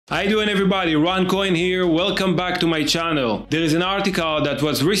How you doing, everybody? Ron Cohen here. Welcome back to my channel. There is an article that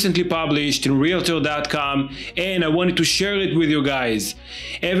was recently published in realtor.com and I wanted to share it with you guys.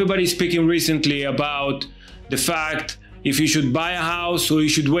 Everybody's speaking recently about the fact if you should buy a house or you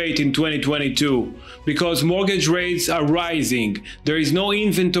should wait in 2022 because mortgage rates are rising. There is no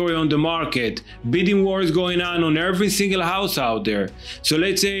inventory on the market. Bidding wars going on every single house out there. So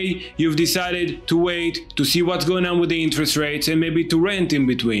let's say you've decided to wait to see what's going on with the interest rates and maybe to rent in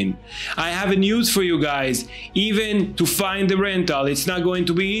between. I have a news for you guys. Even to find the rental, it's not going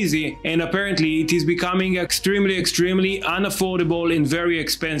to be easy, and apparently it is becoming extremely unaffordable and very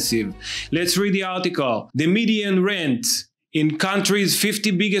expensive. Let's read the article. The median rent in country's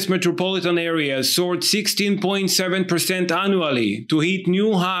 50 biggest metropolitan areas soared 16.7% annually to hit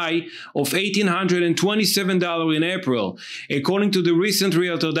new high of $1,827 in April, according to the recent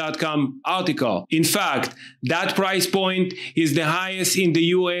Realtor.com article. In fact, that price point is the highest in the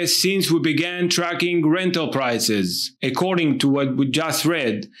US since we began tracking rental prices. According to what we just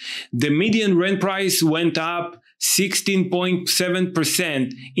read, the median rent price went up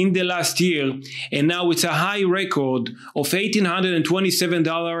 16.7% in the last year, and now it's a high record of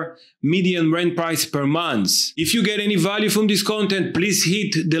 $1,827 median rent price per month. If you get any value from this content, please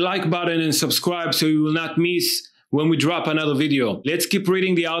hit the like button and subscribe so you will not miss when we drop another video. Let's keep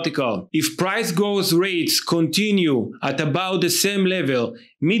reading the article. If price growth rates continue at about the same level,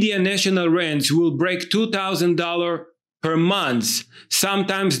 median national rents will break $2,000 per month,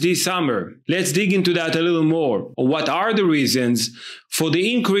 sometimes this summer. Let's dig into that a little more. What are the reasons for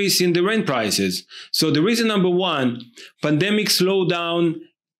the increase in the rent prices? So the reason number one, pandemic slowed down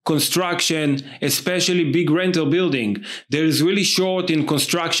construction, especially big rental building. There is really short in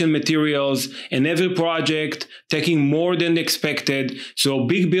construction materials and every project taking more than expected. So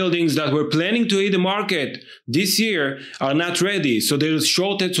big buildings that were planning to hit the market this year are not ready. So there is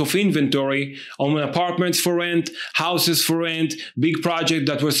shortage of inventory on apartments for rent, houses for rent, big projects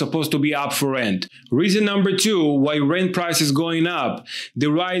that were supposed to be up for rent. Reason number two, why rent prices going up,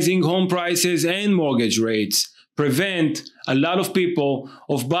 the rising home prices and mortgage rates prevent a lot of people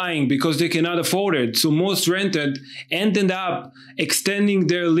of buying because they cannot afford it. So most rented ended up extending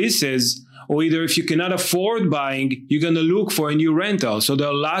their leases, or either if you cannot afford buying, you're going to look for a new rental. So there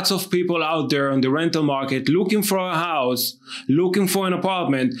are lots of people out there on the rental market looking for a house, looking for an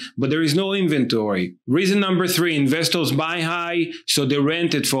apartment, but there is no inventory. Reason number three, investors buy high, so they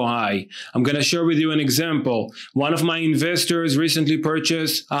rent it for high. I'm going to share with you an example. One of my investors recently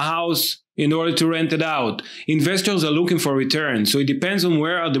purchased a house in order to rent it out. Investors are looking for return, so it depends on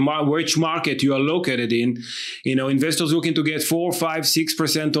which market you are located in. You know, investors looking to get 4, 5,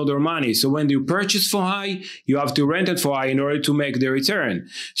 6% of their money. So when you purchase for high, you have to rent it for high in order to make the return.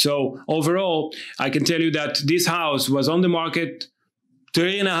 So overall, I can tell you that this house was on the market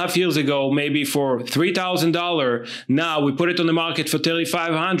 3.5 years ago, maybe for $3,000. Now we put it on the market for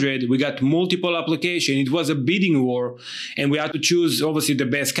 $3,500. We got multiple applications. It was a bidding war, and we had to choose obviously the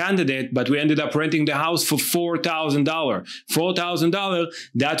best candidate, but we ended up renting the house for $4,000. $4,000,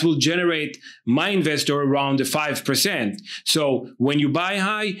 that will generate my investor around the 5%. So when you buy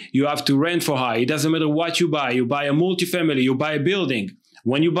high, you have to rent for high. It doesn't matter what you buy. You buy a multifamily, you buy a building.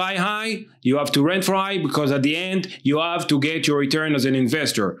 When you buy high, you have to rent for high because at the end, you have to get your return as an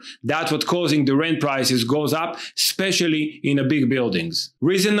investor. That's what's causing the rent prices goes up, especially in the big buildings.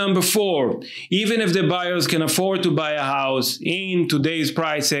 Reason number four, even if the buyers can afford to buy a house in today's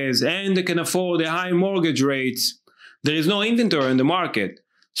prices and they can afford the high mortgage rates, there is no inventory in the market.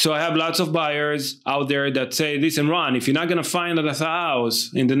 So I have lots of buyers out there that say, listen, Ron, if you're not going to find us a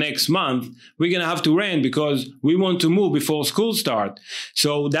house in the next month, we're going to have to rent because we want to move before school starts.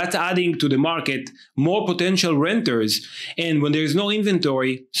 So that's adding to the market more potential renters. And when there's no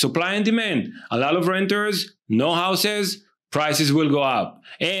inventory, supply and demand, a lot of renters, no houses, prices will go up.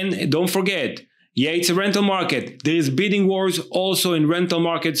 And don't forget, yeah, it's a rental market. There is bidding wars also in rental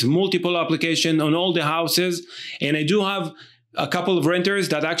markets, multiple applications on all the houses. And I do have a couple of renters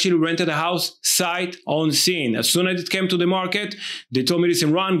that actually rented a house sight on scene. As soon as it came to the market, they told me,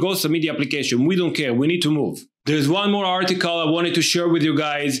 listen, Ron, go submit the application. We don't care. We need to move. There's one more article I wanted to share with you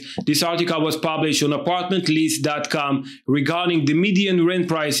guys. This article was published on apartmentlease.com regarding the median rent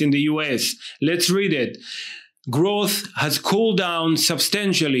price in the US. Let's read it. Growth has cooled down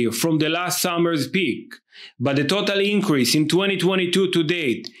substantially from the last summer's peak. but the total increase in 2022 to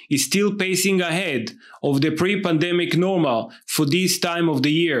date is still pacing ahead of the pre-pandemic normal for this time of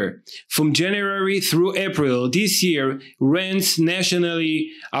the year. From January through April this year, rents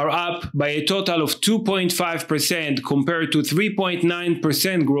nationally are up by a total of 2.5% compared to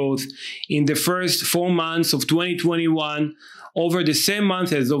 3.9% growth in the first 4 months of 2021. Over the same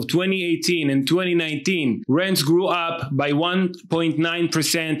months of 2018 and 2019, rents grew up by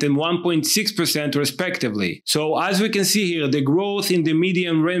 1.9% and 1.6% respectively. So as we can see here, the growth in the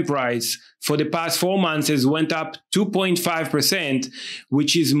median rent price for the past 4 months has went up 2.5%,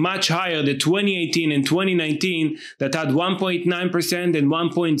 which is much higher than 2018 and 2019 that had 1.9% and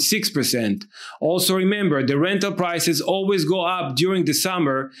 1.6%. Also remember, the rental prices always go up during the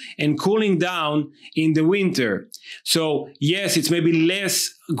summer and cooling down in the winter. So yes, it's maybe less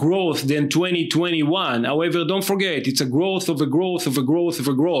growth than 2021. However, don't forget, it's a growth of a growth of a growth of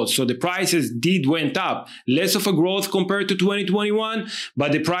a growth. So the prices did went up. Less of a growth compared to 2021,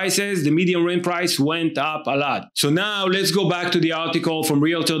 but the prices, the median rent price went up a lot. So now let's go back to the article from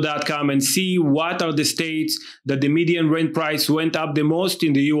Realtor.com and see what are the states that the median rent price went up the most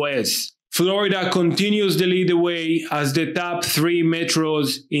in the US. Florida continues to lead the way as the top 3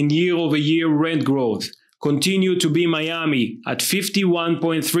 metros in year-over-year rent growth. Continue to be Miami at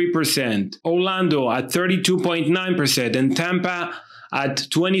 51.3%, Orlando at 32.9%, and Tampa at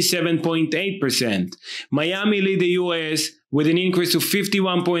 27.8%. Miami lead the US with an increase of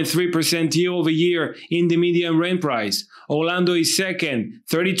 51.3% year over year in the median rent price. Orlando is second,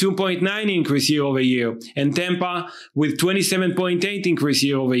 32.9% increase year over year, and Tampa with 27.8% increase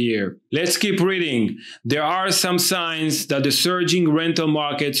year over year. Let's keep reading. There are some signs that the surging rental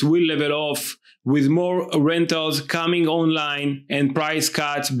markets will level off, with more rentals coming online and price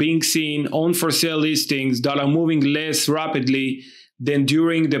cuts being seen on for sale listings that are moving less rapidly than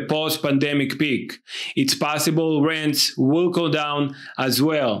during the post-pandemic peak. It's possible rents will go down as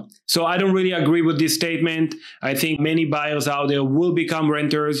well. So I don't really agree with this statement. I think many buyers out there will become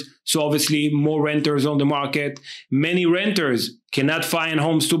renters. So obviously more renters on the market. Many renters cannot find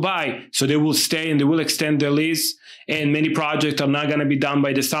homes to buy, so they will stay and they will extend their lease. And many projects are not going to be done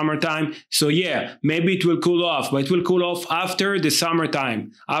by the summertime. So yeah, maybe it will cool off, but it will cool off after the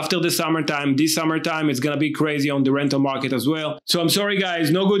summertime. After the summertime, this summertime, it's going to be crazy on the rental market as well. So I'm sorry,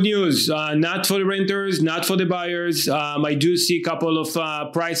 guys, no good news. Not for the renters, not for the buyers. I do see a couple of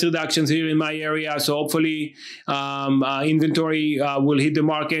price reductions here in my area. So hopefully inventory will hit the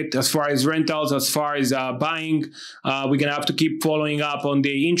market as far as rentals, as far as buying. We're going to have to keep following up on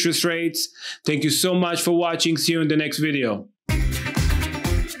the interest rates. Thank you so much for watching. See you in the next video.